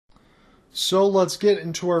So let's get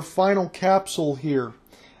into our final capsule here.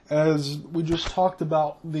 As we just talked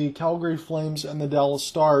about the Calgary Flames and the Dallas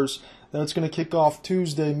Stars, that's going to kick off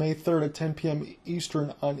Tuesday, May 3rd at 10 p.m.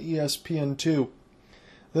 Eastern on ESPN2.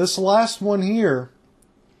 This last one here,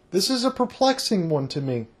 this is a perplexing one to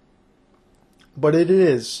me. But it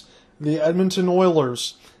is the Edmonton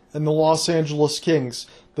Oilers and the Los Angeles Kings.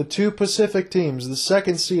 The two Pacific teams, the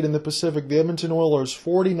second seed in the Pacific, the Edmonton Oilers,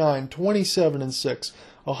 49, 27, and 6,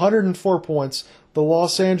 104 points. The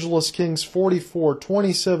Los Angeles Kings, 44,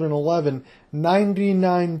 27, 11,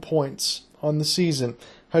 99 points on the season.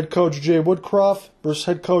 Head coach Jay Woodcroft versus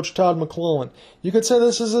head coach Todd McLellan. You could say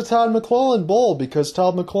this is a Todd McLellan Bowl because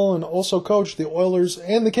Todd McLellan also coached the Oilers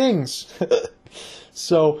and the Kings.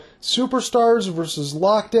 So, superstars versus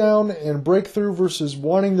lockdown and breakthrough versus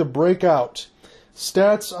wanting to break out.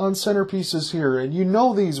 Stats on centerpieces here, and you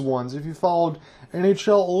know these ones if you followed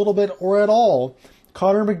NHL a little bit or at all.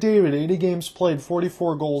 Connor McDavid, 80 games played,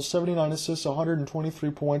 44 goals, 79 assists, 123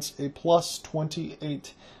 points, a plus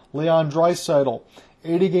 28. Leon Draisaitl,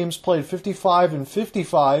 80 games played, 55 and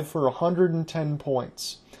 55 for 110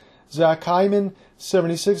 points. Zach Hyman,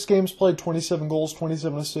 76 games played, 27 goals,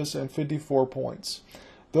 27 assists, and 54 points.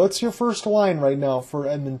 That's your first line right now for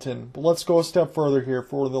Edmonton. But let's go a step further here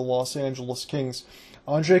for the Los Angeles Kings.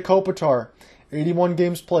 Andrei Kopitar, 81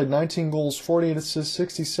 games played, 19 goals, 48 assists,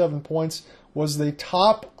 67 points, was the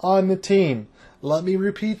top on the team. Let me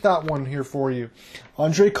repeat that one here for you.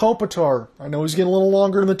 Andrei Kopitar, I know he's getting a little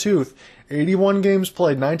longer in the tooth. 81 games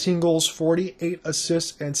played, 19 goals, 48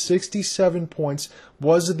 assists, and 67 points,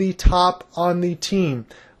 was the top on the team.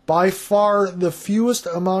 By far the fewest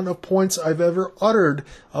amount of points I've ever uttered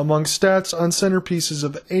among stats on centerpieces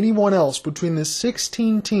of anyone else between the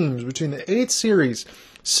 16 teams, between the 8 series.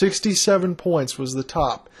 67 points was the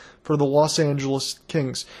top for the Los Angeles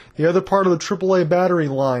Kings. The other part of the AAA battery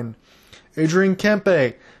line, Adrian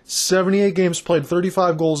Kempe, 78 games played,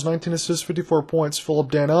 35 goals, 19 assists, 54 points.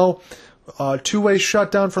 Philip Danault, two-way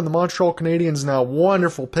shutdown from the Montreal Canadiens now.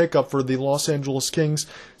 Wonderful pickup for the Los Angeles Kings.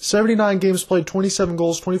 79 games played, 27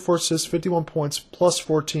 goals, 24 assists, 51 points, plus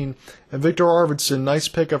 14. And Victor Arvidsson, nice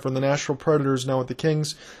pickup from the Nashville Predators now with the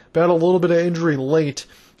Kings. Battled a little bit of injury late.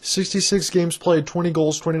 66 games played, 20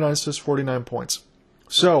 goals, 29 assists, 49 points.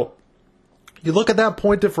 So, you look at that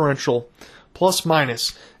point differential, plus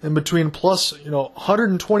minus, in between plus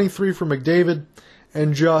 123 for McDavid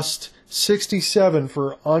and just 67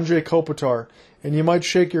 for Andrei Kopitar. And you might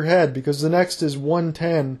shake your head because the next is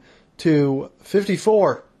 110 to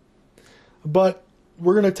 54. But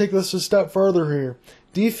we're going to take this a step further here.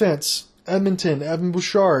 Defense, Edmonton, Evan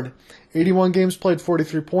Bouchard, 81 games played,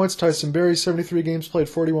 43 points. Tyson Barrie, 73 games played,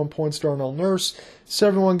 41 points. Darnell Nurse,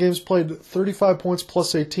 71 games played, 35 points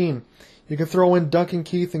plus 18. You can throw in Duncan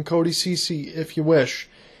Keith and Cody Ceci if you wish.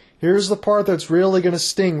 Here's the part that's really going to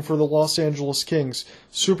sting for the Los Angeles Kings.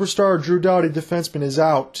 Superstar Drew Doughty, defenseman, is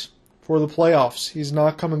out for the playoffs. He's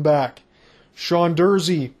not coming back. Sean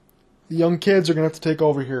Durzi, the young kids are going to have to take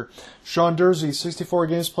over here. Sean Durzi, 64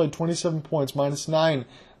 games played, 27 points, minus 9.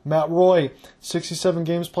 Matt Roy, 67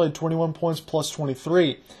 games played, 21 points, plus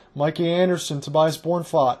 23. Mikey Anderson, Tobias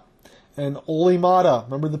Bornfot, and Ole Mata.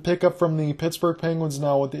 Remember the pickup from the Pittsburgh Penguins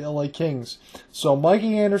now with the LA Kings. So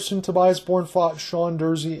Mikey Anderson, Tobias Bornfot, Sean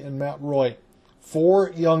Durzi, and Matt Roy.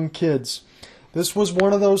 4 young kids. This was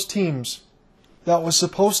one of those teams that was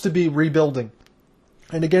supposed to be rebuilding.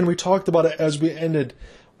 And again, we talked about it as we ended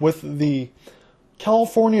with the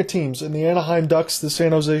California teams and the Anaheim Ducks, the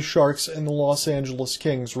San Jose Sharks, and the Los Angeles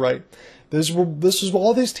Kings, right? This is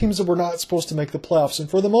all these teams that were not supposed to make the playoffs. And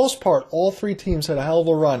for the most part, all 3 teams had a hell of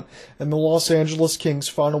a run. And the Los Angeles Kings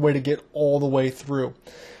found a way to get all the way through.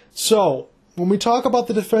 So, when we talk about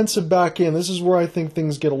the defensive back end, this is where I think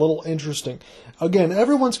things get a little interesting. Again,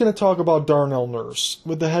 everyone's going to talk about Darnell Nurse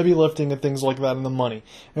with the heavy lifting and things like that and the money.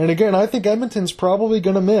 And again, I think Edmonton's probably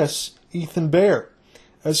going to miss Ethan Bear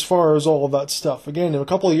as far as all of that stuff. Again, a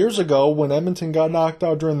couple of years ago, when Edmonton got knocked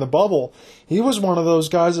out during the bubble, he was one of those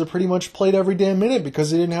guys that pretty much played every damn minute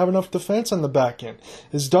because he didn't have enough defense on the back end.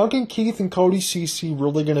 Is Duncan Keith and Cody Ceci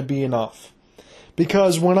really going to be enough?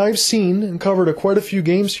 Because when I've seen and covered quite a few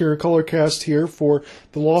games here, Colorcast here, for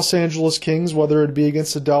the Los Angeles Kings, whether it be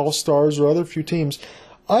against the Dallas Stars or other few teams,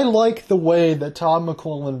 I like the way that Todd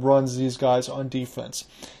McLellan runs these guys on defense.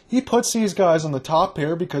 He puts these guys on the top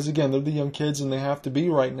pair because, again, they're the young kids and they have to be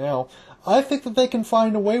right now. I think that they can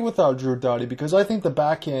find a way without Drew Doughty because I think the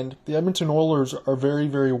back end, the Edmonton Oilers, are very,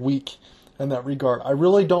 very weak in that regard. I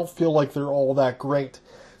really don't feel like they're all that great.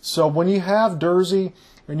 So when you have Durzi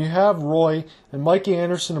and you have Roy and Mikey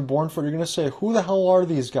Anderson and Bornford, you're going to say, who the hell are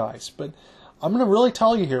these guys? But I'm going to really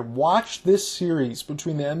tell you here, watch this series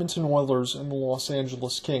between the Edmonton Oilers and the Los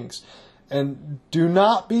Angeles Kings. And do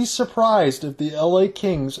not be surprised if the LA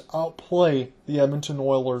Kings outplay the Edmonton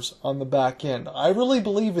Oilers on the back end. I really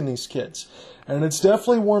believe in these kids. And it's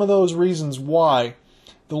definitely one of those reasons why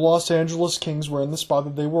the Los Angeles Kings were in the spot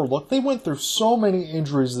that they were. Look, they went through so many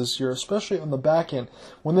injuries this year, especially on the back end.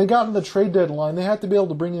 When they got to the trade deadline, they had to be able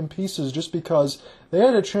to bring in pieces just because they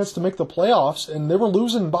had a chance to make the playoffs, and they were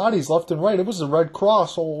losing bodies left and right. It was the Red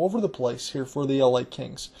Cross all over the place here for the LA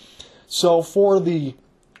Kings. So for the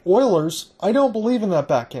Oilers, I don't believe in that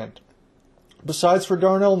back end. Besides for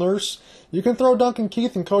Darnell Nurse, you can throw Duncan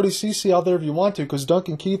Keith and Cody Ceci out there if you want to, because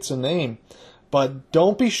Duncan Keith's a name. But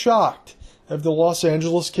don't be shocked if the Los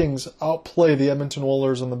Angeles Kings outplay the Edmonton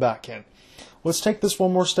Oilers on the back end. Let's take this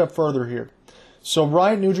one more step further here. So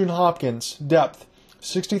Ryan Nugent-Hopkins, depth,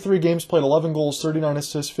 63 games played, 11 goals, 39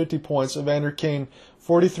 assists, 50 points. Evander Kane,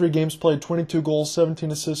 43 games played, 22 goals,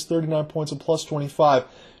 17 assists, 39 points, and plus 25.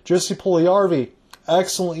 Jesse Puljujarvi,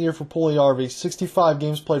 excellent year for Puljujarvi, 65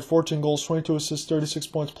 games played, 14 goals, 22 assists, 36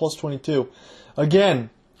 points, plus 22. Again,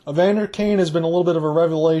 Evander Kane has been a little bit of a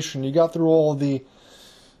revelation. You got through all of the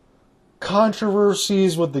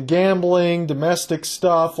controversies with the gambling, domestic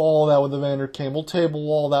stuff, all of that with Evander Kane. We'll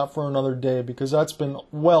table all that for another day because that's been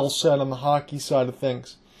well said on the hockey side of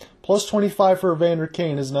things. Plus 25 for Evander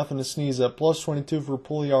Kane is nothing to sneeze at. Plus 22 for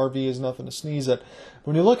Puljujarvi is nothing to sneeze at.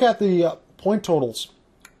 When you look at the point totals,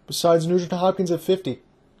 besides Nugent-Hopkins at 50,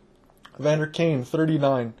 Evander Kane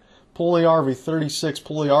 39, Puljujarvi 36.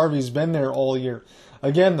 Puljujarvi's been there all year.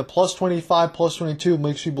 Again, the plus 25, plus 22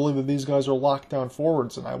 makes you believe that these guys are locked down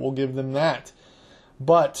forwards, and I will give them that.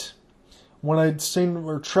 But when I'd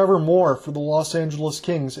seen Trevor Moore for the Los Angeles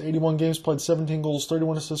Kings, 81 games played, 17 goals,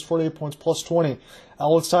 31 assists, 48 points, plus 20.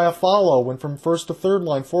 Alex Iafallo went from first to third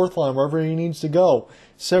line, fourth line, wherever he needs to go.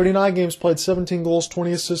 79 games played, 17 goals,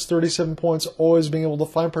 20 assists, 37 points, always being able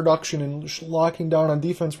to find production and locking down on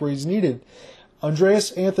defense where he's needed.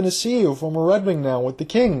 Andreas Athanasiou, former Red Wing now with the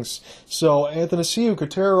Kings. So Athanasiou could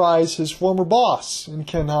terrorize his former boss in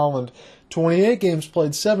Ken Holland. 28 games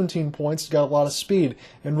played, 17 points, got a lot of speed.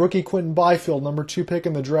 And rookie Quinton Byfield, number 2 pick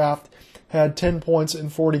in the draft, had 10 points in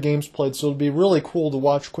 40 games played. So it'll be really cool to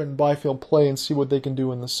watch Quinton Byfield play and see what they can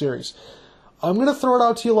do in the series. I'm going to throw it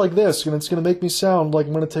out to you like this, and it's going to make me sound like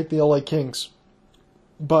I'm going to take the LA Kings.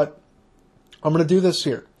 But I'm going to do this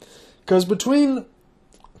here. Because between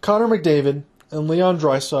Connor McDavid and Leon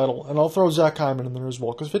Draisaitl, and I'll throw Zach Hyman in there as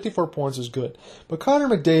well, because 54 points is good. But Connor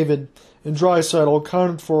McDavid and Draisaitl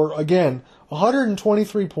accounted for, again,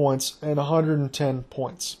 123 points and 110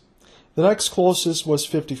 points. The next closest was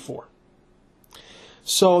 54.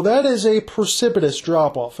 So that is a precipitous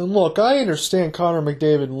drop-off. And look, I understand Connor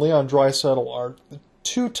McDavid and Leon Draisaitl are the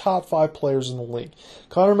 2 top 5 players in the league.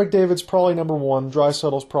 Connor McDavid's probably number 1.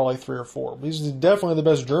 Draisaitl's probably 3 or 4. He's definitely the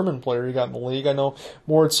best German player you got in the league. I know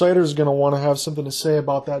Moritz Seider's going to want to have something to say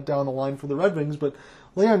about that down the line for the Red Wings, but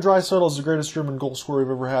Leon Draisaitl is the greatest German goal scorer we've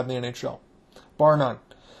ever had in the NHL. Bar none.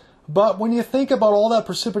 But when you think about all that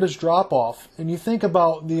precipitous drop-off, and you think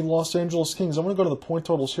about the Los Angeles Kings, I'm going to go to the point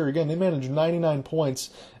totals here again. They managed 99 points,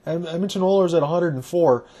 and Edmonton Oilers at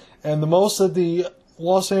 104, and the most that the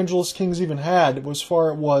Los Angeles Kings even had was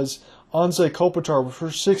Anze Kopitar for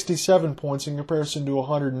 67 points in comparison to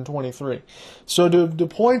 123. So do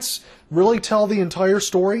points really tell the entire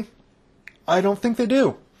story? I don't think they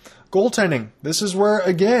do. Goaltending. This is where,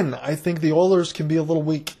 again, I think the Oilers can be a little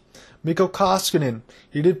weak. Mikko Koskinen.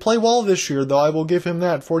 He did play well this year, though. I will give him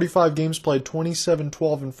that. 45 games played,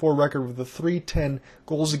 27-12-4 record with a .310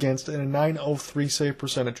 goals against and a .903 save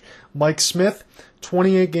percentage. Mike Smith,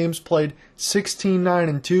 28 games played,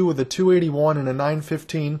 16-9-2 with a .281 and a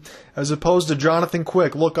 .915, as opposed to Jonathan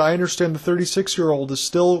Quick. Look, I understand the 36-year-old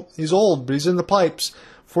he's old, but he's in the pipes.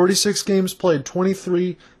 46 games played,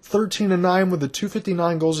 13-9 with a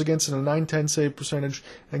 .259 goals against and a .910 save percentage.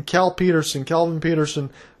 And Calvin Peterson,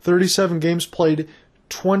 37 games played,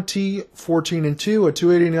 14-2, a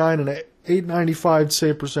 .289 and a .895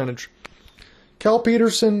 save percentage. Cal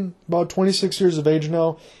Peterson, about 26 years of age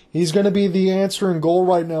now, he's going to be the answer in goal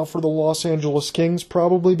right now for the Los Angeles Kings,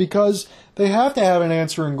 probably because they have to have an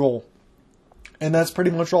answer in goal. And that's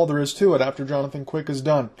pretty much all there is to it after Jonathan Quick is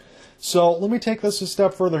done. So let me take this a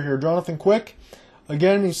step further here. Jonathan Quick,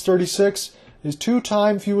 again, he's 36. His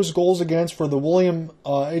 2-time fewest goals against for the William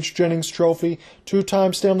H. Jennings Trophy.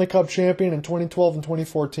 2-time Stanley Cup champion in 2012 and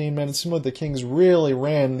 2014. Man, it seemed like the Kings really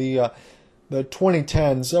ran the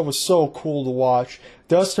 2010s. That was so cool to watch.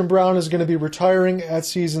 Dustin Brown is going to be retiring at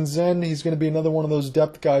season's end. He's going to be another one of those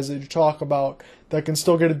depth guys that you talk about that can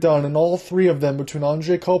still get it done. And all 3 of them, between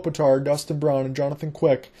Anze Kopitar, Dustin Brown, and Jonathan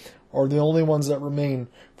Quick, are the only ones that remain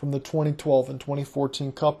from the 2012 and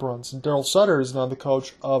 2014 Cup runs. And Daryl Sutter is now the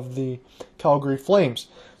coach of the Calgary Flames.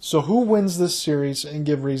 So who wins this series, and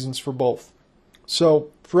give reasons for both. So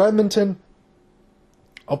for Edmonton,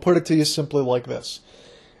 I'll put it to you simply like this.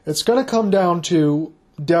 It's going to come down to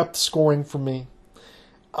depth scoring for me.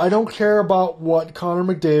 I don't care about what Connor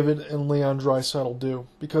McDavid and Leon Draisaitl do,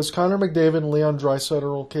 because Connor McDavid and Leon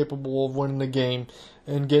Draisaitl are capable of winning a game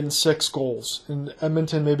and getting 6 goals. And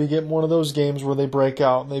Edmonton maybe get one of those games where they break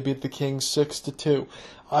out and they beat the Kings 6-2.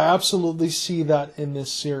 I absolutely see that in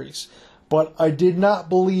this series. But I did not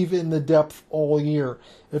believe in the depth all year.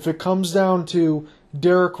 If it comes down to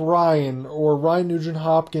Derek Ryan or Ryan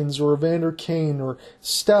Nugent-Hopkins or Evander Kane or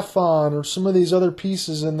Stefan or some of these other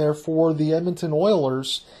pieces in there for the Edmonton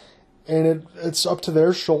Oilers, and it's up to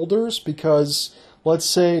their shoulders, because let's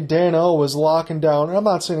say Dan O is locking down, and I'm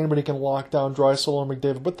not saying anybody can lock down Draisaitl or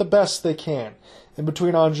McDavid, but the best they can. In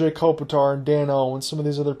between Andrei Kopitar and Dan O and some of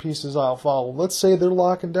these other pieces I'll follow, let's say they're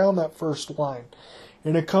locking down that first line.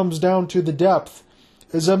 And it comes down to the depth.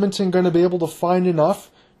 Is Edmonton going to be able to find enough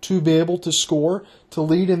to be able to score, to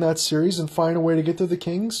lead in that series and find a way to get to the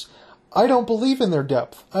Kings? I don't believe in their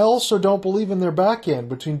depth. I also don't believe in their back end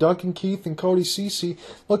between Duncan Keith and Cody Ceci.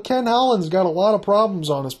 Look, Ken Holland's got a lot of problems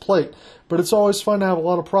on his plate, but it's always fun to have a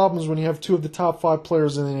lot of problems when you have 2 of the top 5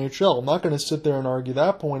 players in the NHL. I'm not going to sit there and argue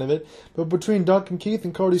that point of it, but between Duncan Keith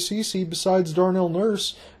and Cody Ceci, besides Darnell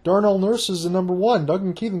Nurse is the number 1.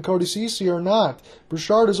 Duncan Keith and Cody Ceci are not.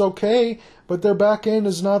 Bouchard is okay, but their back end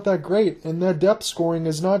is not that great, and their depth scoring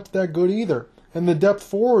is not that good either. And the depth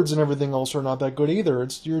forwards and everything else are not that good either.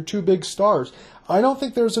 It's your 2 big stars. I don't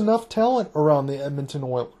think there's enough talent around the Edmonton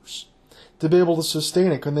Oilers to be able to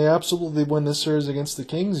sustain it. Can they absolutely win this series against the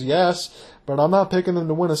Kings? Yes, but I'm not picking them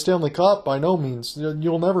to win a Stanley Cup by no means.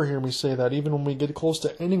 You'll never hear me say that, even when we get close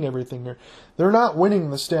to ending everything here. They're not winning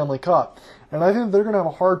the Stanley Cup. And I think they're going to have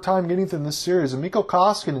a hard time getting through this series. And Mikko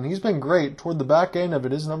Koskinen, he's been great. Toward the back end of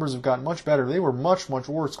it, his numbers have gotten much better. They were much, much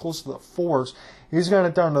worse, close to the 4s. He's gotten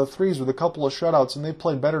it down to the 3s with a couple of shutouts, and they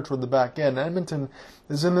played better toward the back end. Edmonton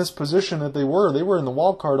is in this position that they were. They were in the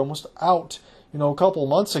wild card almost out. A couple of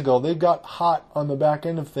months ago, they got hot on the back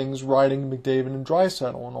end of things, riding McDavid and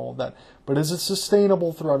Draisaitl and all of that. But is it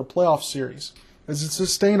sustainable throughout a playoff series? Is it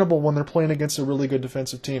sustainable when they're playing against a really good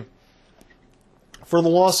defensive team? For the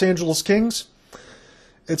Los Angeles Kings,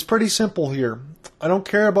 it's pretty simple here. I don't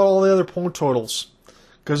care about all the other point totals,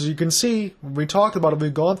 because you can see, when we talked about it,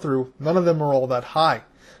 we've gone through, none of them are all that high.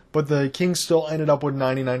 But the Kings still ended up with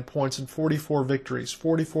 99 points and 44 victories,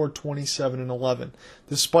 44, 27, and 11,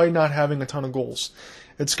 despite not having a ton of goals.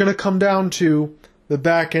 It's going to come down to the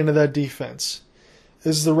back end of that defense.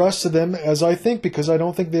 Is the rest of them, as I think, because I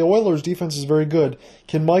don't think the Oilers' defense is very good,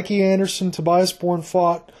 can Mikey Anderson, Tobias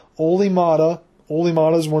Bornfot, Olli Maatta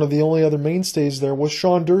is one of the only other mainstays there, with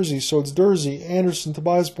Sean Durzi, so it's Durzi, Anderson,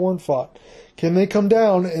 Tobias Bornfot. Can they come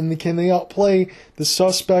down and can they outplay the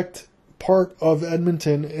suspect part of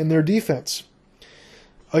Edmonton in their defense?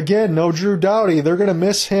 Again, no Drew Doughty. They're going to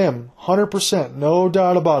miss him. 100%. No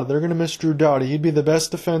doubt about it. They're going to miss Drew Doughty. He'd be the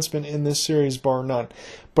best defenseman in this series, bar none.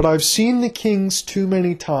 But I've seen the Kings too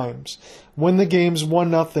many times win the games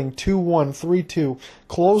 1-0, 2-1, 3-2,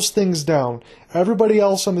 close things down. Everybody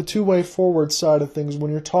else on the two-way forward side of things,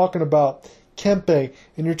 when you're talking about Kempe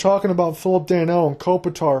and you're talking about Philip Danault and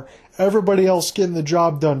Kopitar, everybody else getting the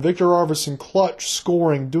job done. Victor Arvidsson, clutch,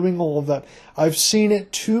 scoring, doing all of that. I've seen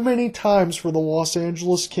it too many times for the Los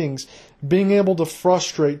Angeles Kings being able to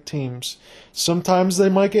frustrate teams. Sometimes they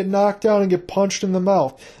might get knocked down and get punched in the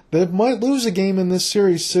mouth. They might lose a game in this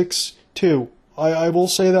series 6-2. I will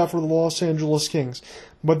say that for the Los Angeles Kings.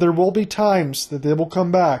 But there will be times that they will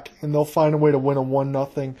come back and they'll find a way to win a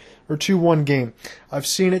 1-0 or 2-1 game. I've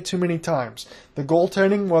seen it too many times. The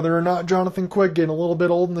goaltending, whether or not Jonathan Quick getting a little bit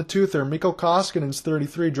old in the tooth there. Mikko Koskinen's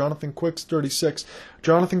 33, Jonathan Quick's 36.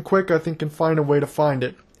 Jonathan Quick, I think, can find a way to find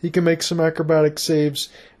it. He can make some acrobatic saves,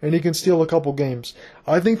 and he can steal a couple games.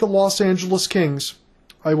 I think the Los Angeles Kings,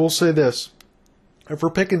 I will say this, if we're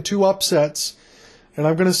picking 2 upsets, and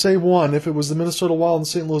I'm going to say one, if it was the Minnesota Wild and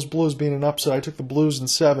St. Louis Blues being an upset, I took the Blues in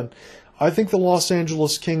 7. I think the Los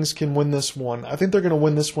Angeles Kings can win this one. I think they're going to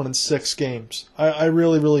win this one in 6 games. I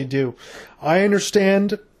really, really do. I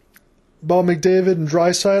understand about McDavid and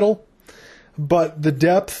Draisaitl, but the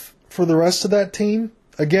depth for the rest of that team,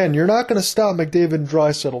 again, you're not going to stop McDavid and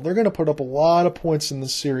Draisaitl. They're going to put up a lot of points in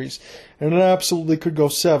this series, and it absolutely could go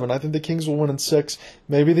 7. I think the Kings will win in 6.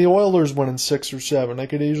 Maybe the Oilers win in 6 or 7. I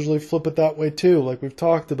could easily flip it that way too, like we've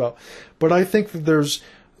talked about. But I think that there's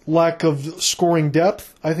lack of scoring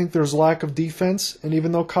depth. I think there's lack of defense. And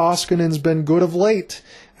even though Koskinen's been good of late,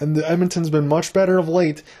 and the Edmonton's been much better of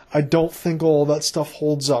late, I don't think all that stuff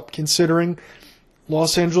holds up. Considering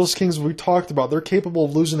Los Angeles Kings, we talked about, they're capable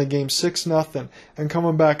of losing a game 6-0 and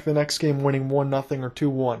coming back the next game winning 1-0 or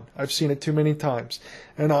 2-1. I've seen it too many times.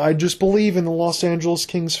 And I just believe in the Los Angeles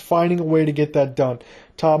Kings finding a way to get that done.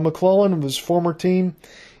 Todd McClellan of his former team,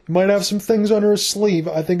 he might have some things under his sleeve.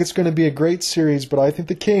 I think it's going to be a great series, but I think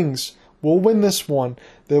the Kings will win this one.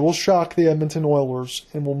 They will shock the Edmonton Oilers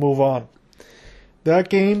and will move on. That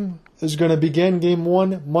game is going to begin Game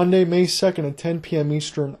 1 Monday, May 2nd at 10 p.m.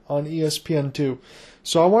 Eastern on ESPN2.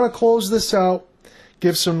 So I want to close this out,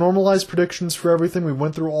 give some normalized predictions for everything. We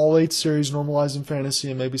went through all 8 series normalized in fantasy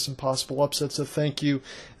and maybe some possible upsets, a thank you,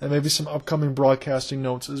 and maybe some upcoming broadcasting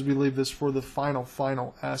notes as we leave this for the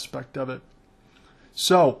final aspect of it.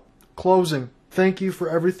 So, closing. Thank you for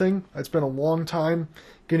everything. It's been a long time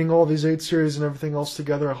getting all these 8 series and everything else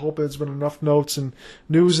together. I hope it's been enough notes and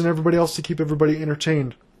news and everybody else to keep everybody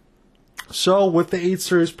entertained. So, with the 8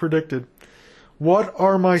 series predicted, what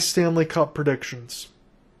are my Stanley Cup predictions?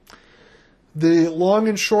 The long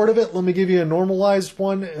and short of it, let me give you a normalized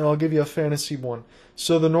one, and I'll give you a fantasy one.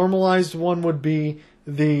 So the normalized one would be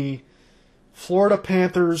the Florida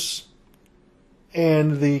Panthers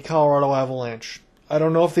and the Colorado Avalanche. I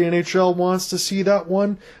don't know if the NHL wants to see that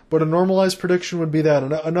one, but a normalized prediction would be that.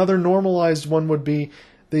 Another normalized one would be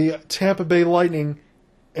the Tampa Bay Lightning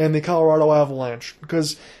and the Colorado Avalanche,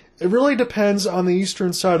 because it really depends on the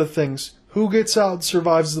eastern side of things. Who gets out and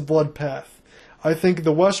survives the blood path? I think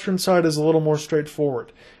the western side is a little more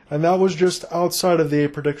straightforward. And that was just outside of the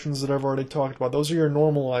 8 predictions that I've already talked about. Those are your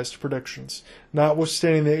normalized predictions,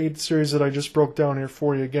 notwithstanding the 8 series that I just broke down here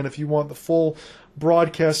for you. Again, if you want the full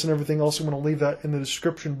broadcast and everything else, I'm going to leave that in the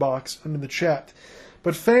description box under the chat.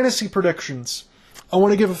 But fantasy predictions. I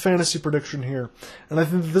want to give a fantasy prediction here. And I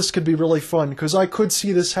think that this could be really fun because I could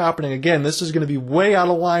see this happening. Again, this is going to be way out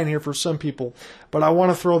of line here for some people, but I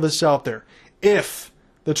want to throw this out there. If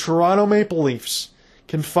the Toronto Maple Leafs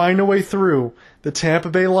can find a way through the Tampa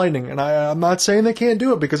Bay Lightning, and I'm not saying they can't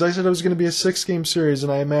do it because I said it was going to be a 6-game series,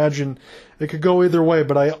 and I imagine it could go either way,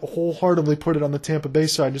 but I wholeheartedly put it on the Tampa Bay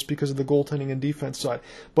side just because of the goaltending and defense side.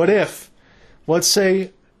 But if, let's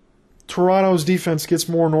say, Toronto's defense gets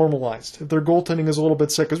more normalized, if their goaltending is a little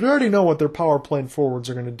bit sick, because we already know what their power play and forwards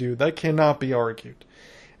are going to do. That cannot be argued.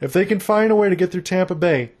 If they can find a way to get through Tampa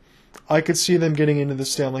Bay, I could see them getting into the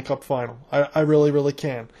Stanley Cup final. I really, really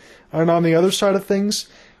can. And on the other side of things,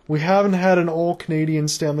 we haven't had an all-Canadian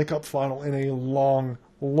Stanley Cup final in a long,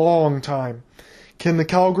 long time. Can the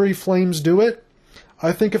Calgary Flames do it?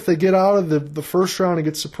 I think if they get out of the first round and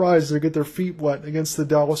get surprised, they get their feet wet against the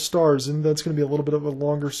Dallas Stars, and that's going to be a little bit of a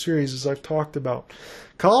longer series, as I've talked about.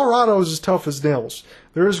 Colorado is as tough as nails.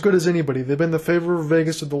 They're as good as anybody. They've been the favorite of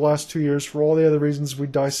Vegas of the last 2 years for all the other reasons we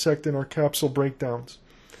dissect in our capsule breakdowns.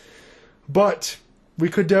 But we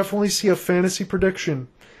could definitely see a fantasy prediction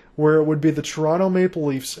where it would be the Toronto Maple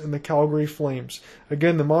Leafs and the Calgary Flames.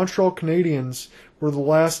 Again, the Montreal Canadiens were the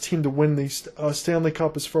last team to win the Stanley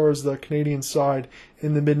Cup as far as the Canadian side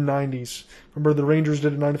in the mid-90s. Remember, the Rangers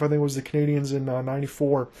did it in 95, I think it was the Canadiens in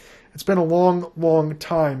 94. It's been a long, long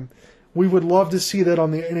time. We would love to see that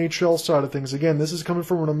on the NHL side of things. Again, this is coming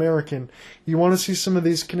from an American. You want to see some of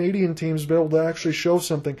these Canadian teams be able to actually show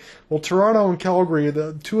something. Well, Toronto and Calgary are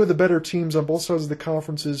the two of the better teams on both sides of the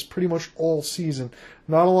conferences pretty much all season.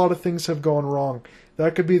 Not a lot of things have gone wrong.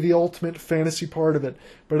 That could be the ultimate fantasy part of it.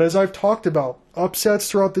 But as I've talked about,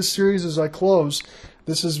 upsets throughout this series as I close,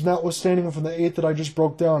 this is notwithstanding from the 8 that I just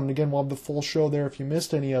broke down. And again, we'll have the full show there if you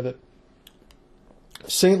missed any of it.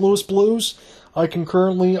 St. Louis Blues, I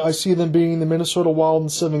see them beating the Minnesota Wild in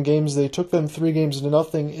 7 games. They took them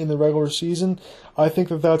 3-0 in the regular season. I think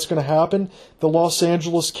that that's going to happen. The Los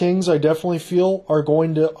Angeles Kings, I definitely feel, are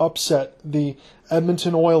going to upset the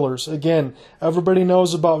Edmonton Oilers. Again, everybody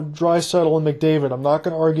knows about Draisaitl and McDavid. I'm not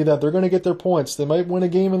going to argue that. They're going to get their points. They might win a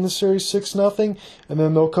game in the series 6-0, and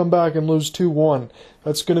then they'll come back and lose 2-1.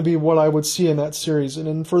 That's going to be what I would see in that series. And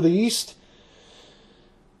then for the East,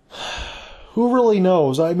 who really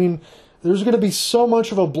knows? I mean, there's going to be so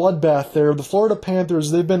much of a bloodbath there. The Florida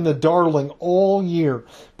Panthers, they've been the darling all year.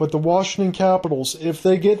 But the Washington Capitals, if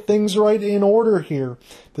they get things right in order here,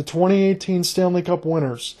 the 2018 Stanley Cup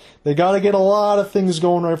winners, they got to get a lot of things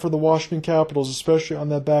going right for the Washington Capitals, especially on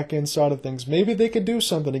that back end side of things. Maybe they could do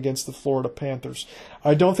something against the Florida Panthers.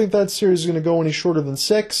 I don't think that series is going to go any shorter than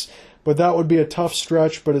 6, but that would be a tough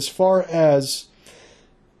stretch. But as far as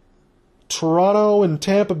Toronto and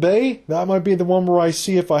Tampa Bay, that might be the one where I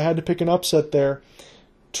see if I had to pick an upset there.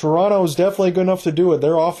 Toronto is definitely good enough to do it.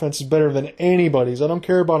 Their offense is better than anybody's. I don't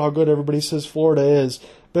care about how good everybody says Florida is.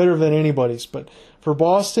 Better than anybody's. But for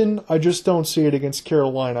Boston, I just don't see it against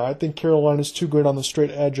Carolina. I think Carolina's too good on the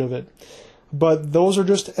straight edge of it. But those are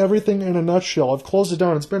just everything in a nutshell. I've closed it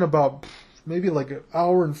down. It's been about maybe like an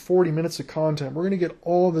hour and 40 minutes of content. We're going to get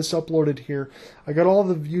all of this uploaded here. I got all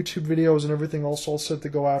the YouTube videos and everything else all set to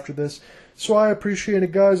go after this. So I appreciate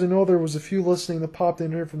it, guys. I know there was a few listening that popped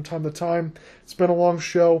in here from time to time. It's been a long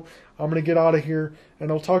show. I'm going to get out of here,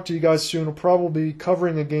 and I'll talk to you guys soon. I'll probably be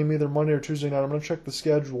covering a game either Monday or Tuesday night. I'm going to check the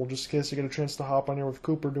schedule just in case I get a chance to hop on here with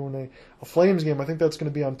Cooper doing a Flames game. I think that's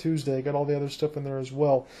going to be on Tuesday. I got all the other stuff in there as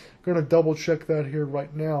well. I'm going to double check that here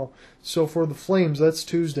right now. So for the Flames, that's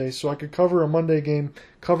Tuesday. So I could cover a Monday game,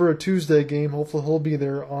 cover a Tuesday game. Hopefully he'll be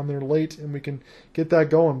there on there late, and we can get that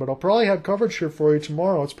going. But I'll probably have coverage here for you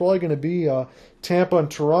tomorrow. It's probably going to be Tampa and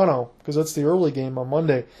Toronto because that's the early game on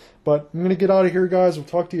Monday. But I'm going to get out of here, guys. We'll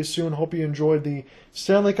talk to you soon. Hope you enjoyed the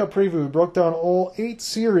Stanley Cup preview. We broke down all 8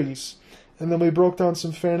 series, and then we broke down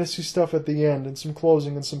some fantasy stuff at the end and some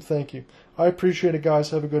closing and some thank you. I appreciate it,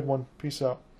 guys. Have a good one. Peace out.